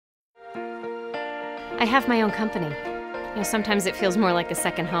I have my own company. Sometimes it feels more like a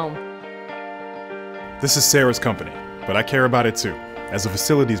second home. This is Sarah's company, but I care about it too. As a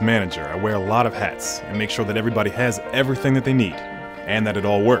facilities manager, I wear a lot of hats and make sure that everybody has everything that they need, and that it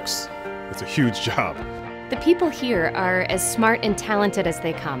all works. It's a huge job. The people here are as smart and talented as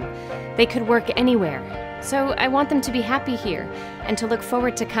they come. They could work anywhere. So I want them to be happy here and to look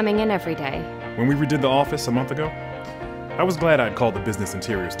forward to coming in every day. When we redid the office a month ago, I was glad I'd called the business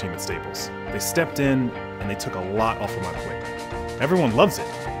interiors team at Staples. They stepped in and they took a lot off of my plate. Everyone loves it,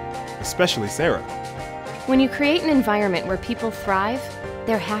 especially Sarah. When you create an environment where people thrive,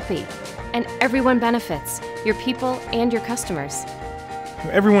 they're happy, and everyone benefits, your people and your customers.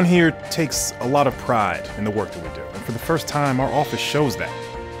 Everyone here takes a lot of pride in the work that we do, and for the first time, our office shows that.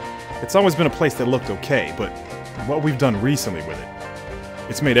 It's always been a place that looked okay, but what we've done recently with it,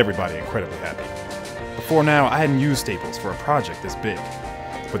 it's made everybody incredibly happy. Before now, I hadn't used Staples for a project this big,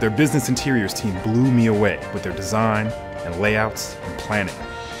 but their business interiors team blew me away with their design and layouts and planning.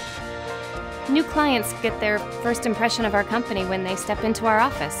 New clients get their first impression of our company when they step into our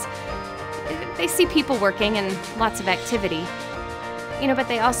office. They see people working and lots of activity, but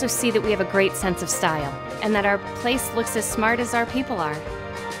they also see that we have a great sense of style and that our place looks as smart as our people are.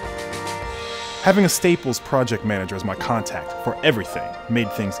 Having a Staples project manager as my contact for everything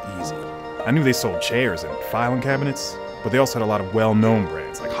made things easy. I knew they sold chairs and filing cabinets, but they also had a lot of well-known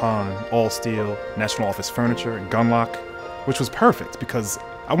brands like Hahn, All Steel, National Office Furniture, and Gunlock, which was perfect because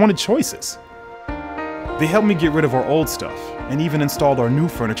I wanted choices. They helped me get rid of our old stuff and even installed our new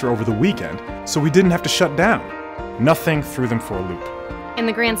furniture over the weekend so we didn't have to shut down. Nothing threw them for a loop. In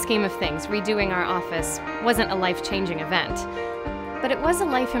the grand scheme of things, redoing our office wasn't a life-changing event, but it was a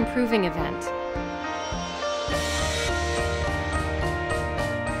life-improving event.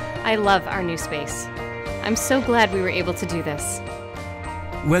 I love our new space. I'm so glad we were able to do this.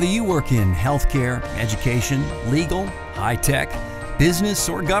 Whether you work in healthcare, education, legal, high-tech, business,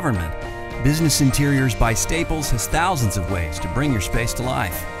 or government, Business Interiors by Staples has thousands of ways to bring your space to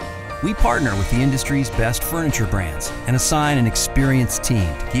life. We partner with the industry's best furniture brands and assign an experienced team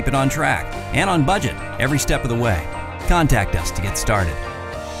to keep it on track and on budget every step of the way. Contact us to get started.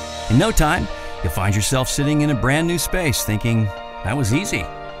 In no time, you'll find yourself sitting in a brand new space thinking, that was easy.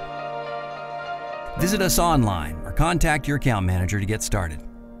 Visit us online or contact your account manager to get started.